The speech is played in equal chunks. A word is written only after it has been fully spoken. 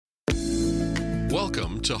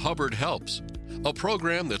Welcome to Hubbard Helps, a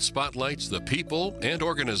program that spotlights the people and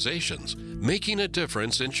organizations making a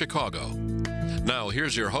difference in Chicago. Now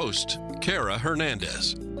here's your host, Kara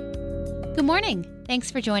Hernandez. Good morning.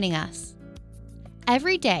 Thanks for joining us.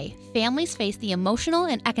 Every day, families face the emotional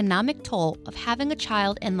and economic toll of having a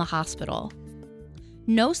child in the hospital.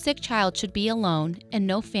 No sick child should be alone, and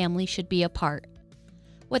no family should be apart.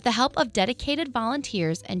 With the help of dedicated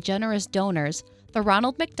volunteers and generous donors, the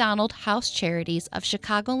Ronald McDonald House Charities of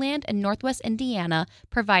Chicagoland and Northwest Indiana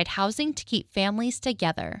provide housing to keep families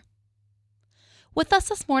together. With us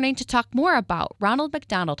this morning to talk more about Ronald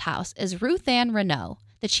McDonald House is Ruth-Anne Renaud,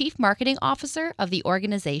 the Chief Marketing Officer of the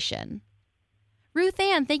organization.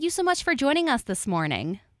 Ruth-Anne, thank you so much for joining us this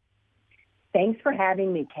morning. Thanks for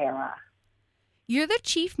having me, Kara. You're the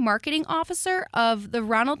Chief Marketing Officer of the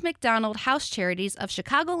Ronald McDonald House Charities of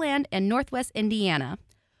Chicagoland and Northwest Indiana.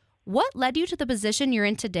 What led you to the position you're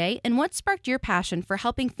in today, and what sparked your passion for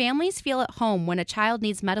helping families feel at home when a child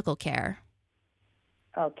needs medical care?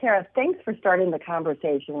 Oh, Kara, thanks for starting the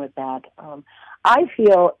conversation with that. I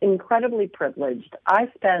feel incredibly privileged. I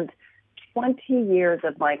spent 20 years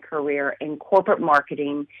of my career in corporate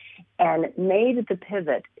marketing and made the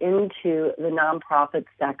pivot into the nonprofit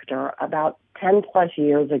sector about 10 plus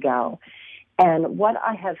years ago. And what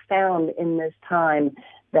I have found in this time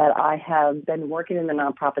that I have been working in the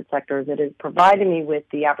nonprofit sector is it has provided me with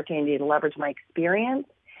the opportunity to leverage my experience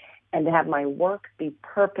and to have my work be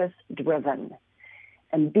purpose-driven.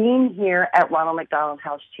 And being here at Ronald McDonald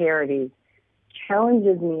House Charities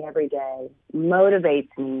challenges me every day,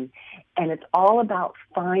 motivates me, and it's all about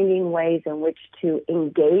finding ways in which to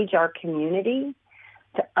engage our community,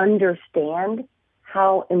 to understand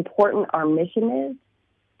how important our mission is,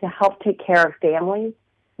 to help take care of families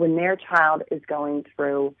when their child is going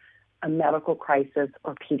through a medical crisis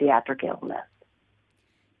or pediatric illness.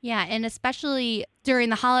 Yeah, and especially during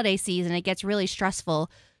the holiday season, it gets really stressful.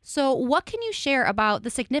 So what can you share about the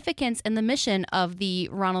significance and the mission of the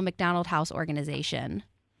Ronald McDonald House organization?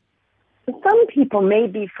 Some people may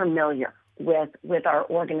be familiar with our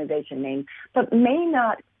organization name, but may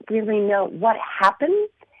not really know what happens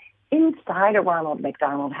inside a Ronald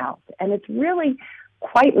McDonald House. And it's really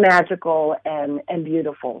quite magical and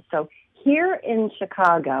beautiful. So here in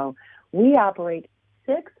Chicago, we operate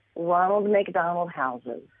 6 Ronald McDonald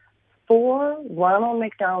houses, 4 Ronald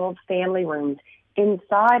McDonald family rooms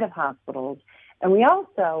inside of hospitals, and we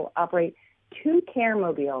also operate 2 care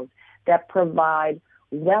mobiles that provide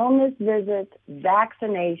wellness visits,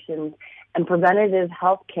 vaccinations, and preventative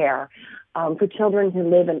health care for children who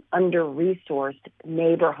live in under-resourced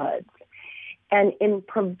neighborhoods. And in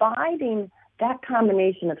providing that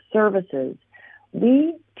combination of services,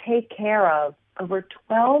 we take care of over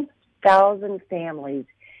 12,000 families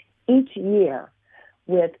each year,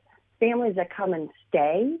 with families that come and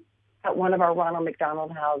stay at one of our Ronald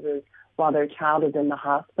McDonald houses while their child is in the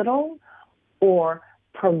hospital, or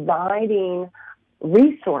providing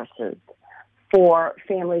resources for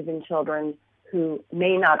families and children who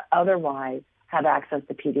may not otherwise have access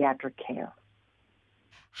to pediatric care.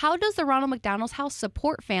 How does the Ronald McDonald House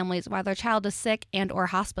support families while their child is sick and or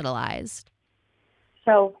hospitalized?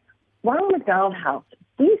 So Ronald McDonald House,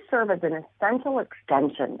 we serve as an essential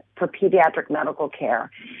extension for pediatric medical care.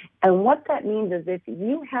 And what that means is if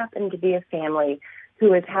you happen to be a family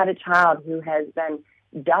who has had a child who has been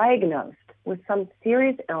diagnosed with some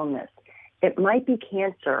serious illness, it might be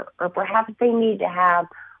cancer, or perhaps they need to have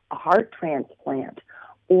a heart transplant,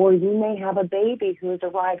 or you may have a baby who has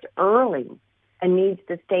arrived early and needs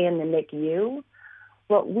to stay in the NICU,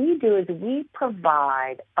 what we do is we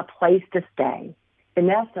provide a place to stay, in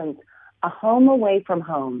essence, a home away from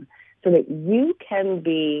home, so that you can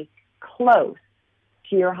be close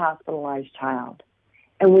to your hospitalized child.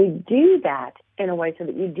 And we do that in a way so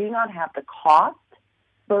that you do not have the cost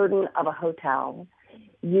burden of a hotel.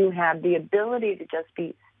 You have the ability to just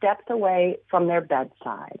be steps away from their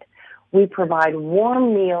bedside. We provide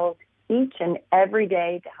warm meals each and every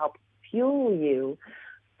day to help fuel you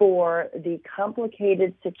for the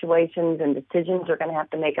complicated situations and decisions you're going to have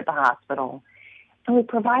to make at the hospital. And we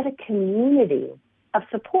provide a community of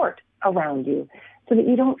support around you so that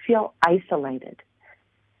you don't feel isolated.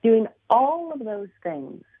 Doing all of those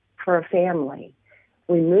things for a family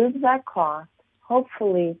removes that cost,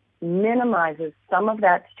 hopefully minimizes some of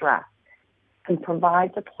that stress, and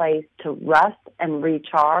provides a place to rest and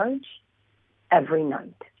recharge every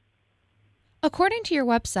night. According to your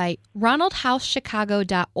website,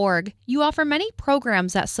 ronaldhousechicago.org, you offer many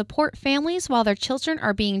programs that support families while their children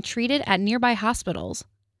are being treated at nearby hospitals.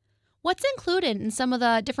 What's included in some of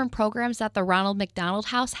the different programs that the Ronald McDonald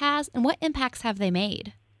House has, and what impacts have they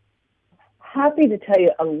made? happy to tell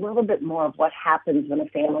you a little bit more of what happens when a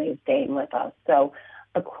family is staying with us. So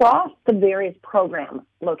across the various program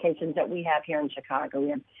locations that we have here in Chicago, we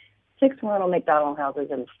have 6 Ronald McDonald Houses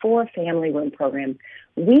and 4 family room programs.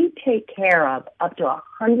 We take care of up to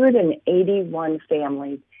 181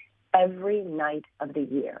 families every night of the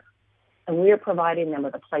year. And we are providing them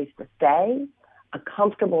with a place to stay, a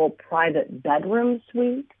comfortable private bedroom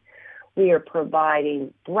suite. We are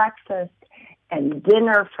providing breakfast and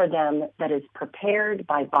dinner for them that is prepared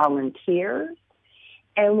by volunteers.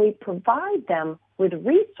 And we provide them with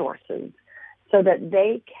resources so that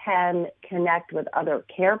they can connect with other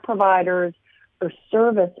care providers or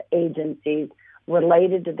service agencies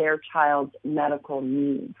related to their child's medical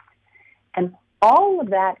needs. And all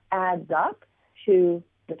of that adds up to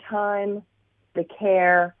the time, the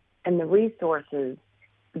care, and the resources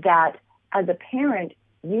that, as a parent,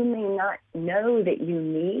 you may not know that you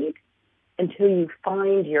need until you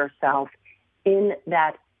find yourself in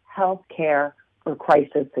that health care or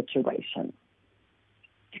crisis situation.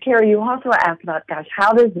 Kara, you also asked about,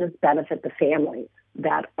 how does this benefit the families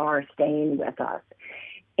that are staying with us?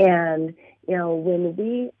 And, when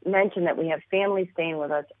we mention that we have families staying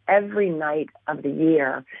with us every night of the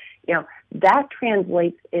year, that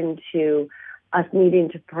translates into us needing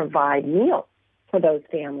to provide meals for those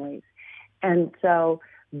families. And so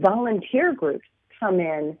volunteer groups come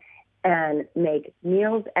in and make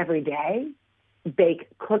meals every day, bake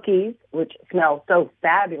cookies, which smell so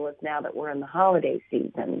fabulous now that we're in the holiday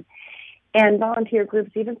season. And volunteer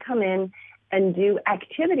groups even come in and do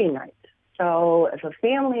activity nights. So if a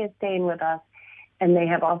family is staying with us and they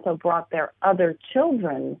have also brought their other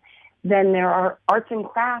children, then there are arts and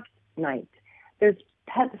crafts nights. There's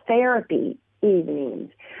pet therapy evenings.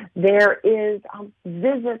 There is a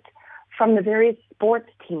visit from the various sports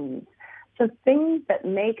teams. So things that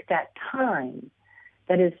make that time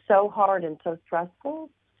that is so hard and so stressful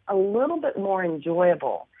a little bit more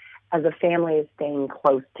enjoyable as a family is staying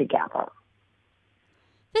close together.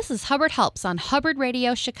 This is Hubbard Helps on Hubbard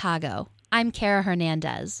Radio Chicago. I'm Kara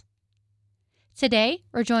Hernandez. Today,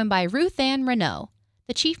 we're joined by Ruth-Anne Renaud,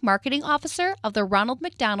 the Chief Marketing Officer of the Ronald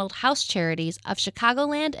McDonald House Charities of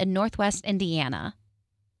Chicagoland and Northwest Indiana.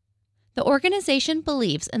 The organization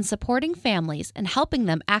believes in supporting families and helping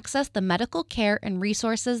them access the medical care and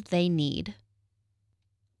resources they need.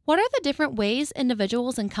 What are the different ways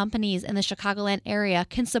individuals and companies in the Chicagoland area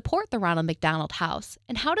can support the Ronald McDonald House,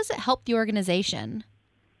 and how does it help the organization?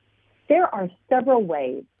 There are several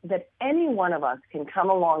ways that any one of us can come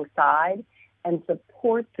alongside and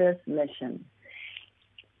support this mission.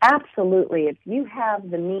 Absolutely, if you have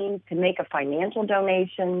the means to make a financial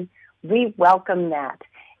donation, we welcome that.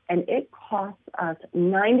 And it costs us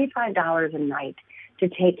 $95 a night to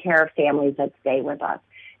take care of families that stay with us.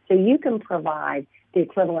 So you can provide the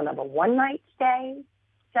equivalent of a one-night stay,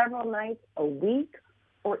 several nights, a week,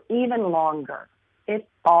 or even longer. It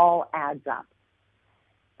all adds up.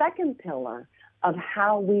 Second pillar of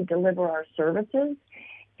how we deliver our services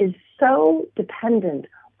is so dependent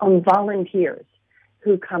on volunteers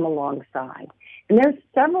who come alongside. And there's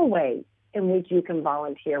several ways in which you can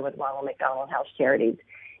volunteer with Ronald McDonald House Charities.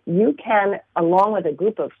 You can, along with a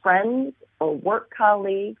group of friends or work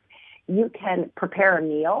colleagues, you can prepare a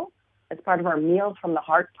meal as part of our Meals from the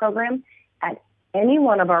Heart program at any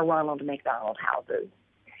one of our Ronald McDonald houses.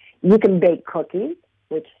 You can bake cookies,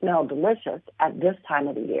 which smell delicious at this time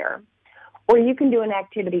of the year, or you can do an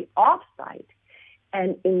activity off-site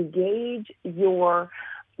and engage your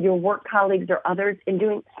work colleagues or others in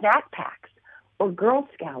doing snack packs or Girl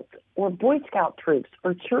Scouts or Boy Scout troops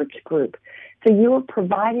or church group. So you're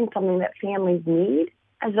providing something that families need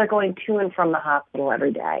as they're going to and from the hospital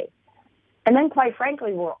every day. And then, quite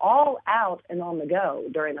frankly, we're all out and on the go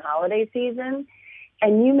during the holiday season,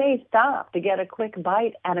 and you may stop to get a quick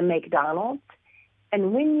bite at a McDonald's.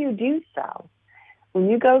 And when you do so, when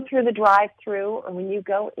you go through the drive-thru or when you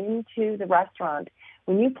go into the restaurant,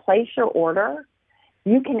 when you place your order,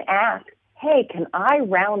 you can ask, hey, can I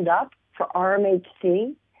round up for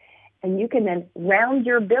RMHC? And you can then round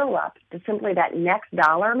your bill up to simply that next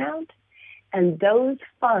dollar amount, and those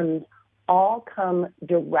funds all come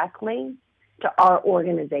directly to our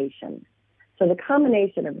organization. So the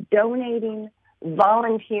combination of donating,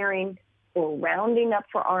 volunteering, or rounding up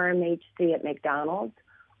for RMHC at McDonald's,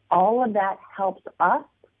 all of that helps us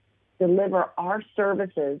deliver our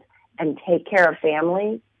services and take care of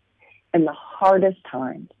families in the hardest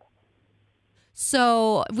times.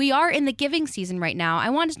 So we are in the giving season right now. I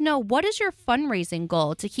wanted to know, what is your fundraising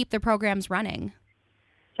goal to keep the programs running?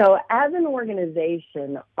 So as an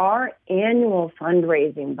organization, our annual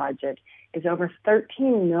fundraising budget is over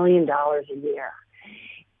 $13 million a year.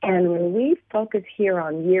 And when we focus here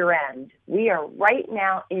on year end, we are right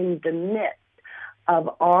now in the midst of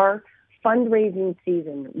our fundraising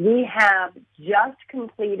season. We have just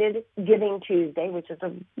completed Giving Tuesday, which is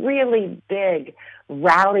a really big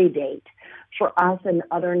rally date for us and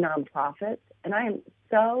other nonprofits. And I am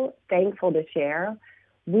so thankful to share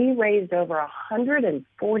we raised over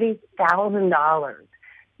 $140,000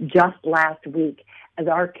 just last week as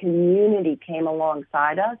our community came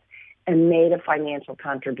alongside us and made a financial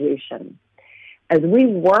contribution. As we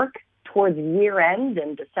work towards year end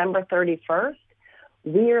and December 31st,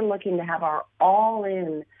 we are looking to have our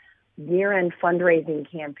all-in year-end fundraising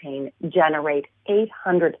campaign generate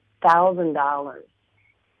 $800,000.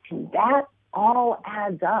 And that all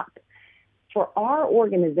adds up. For our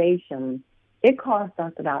organization, it costs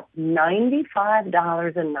us about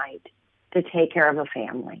 $95 a night to take care of a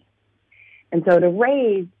family. And so to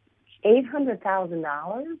raise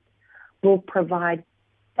 $800,000 will provide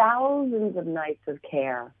thousands of nights of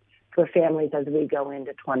care for families as we go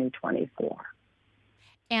into 2024.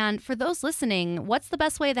 And for those listening, what's the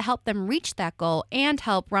best way to help them reach that goal and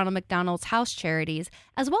help Ronald McDonald House charities,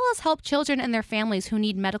 as well as help children and their families who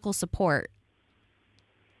need medical support?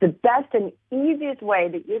 The best and easiest way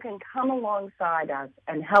that you can come alongside us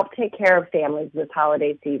and help take care of families this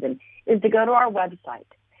holiday season is to go to our website,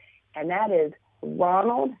 and that is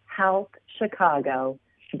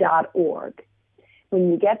ronaldhousechicago.org.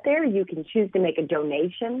 When you get there, you can choose to make a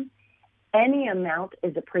donation. Any amount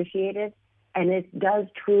is appreciated, and it does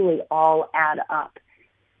truly all add up.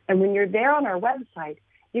 And when you're there on our website,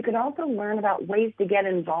 you can also learn about ways to get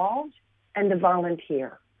involved and to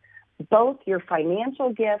volunteer. Both your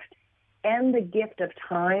financial gift and the gift of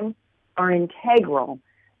time are integral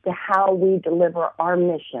to how we deliver our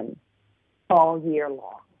mission all year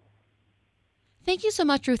long. Thank you so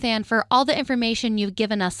much, Ruth-Anne, for all the information you've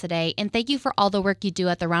given us today, and thank you for all the work you do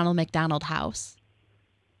at the Ronald McDonald House.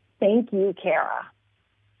 Thank you, Kara.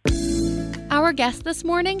 Our guest this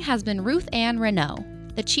morning has been Ruth-Anne Renaud,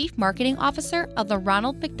 the Chief Marketing Officer of the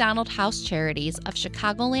Ronald McDonald House Charities of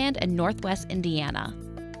Chicagoland and Northwest Indiana.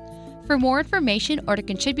 For more information or to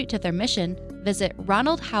contribute to their mission, visit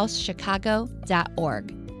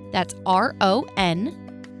ronaldhousechicago.org. That's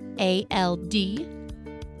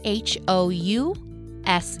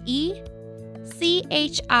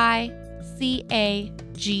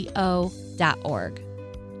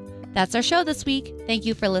That's our show this week. Thank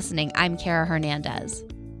you for listening. I'm Kara Hernandez.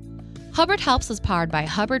 Hubbard Helps is powered by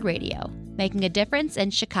Hubbard Radio, making a difference in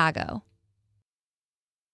Chicago.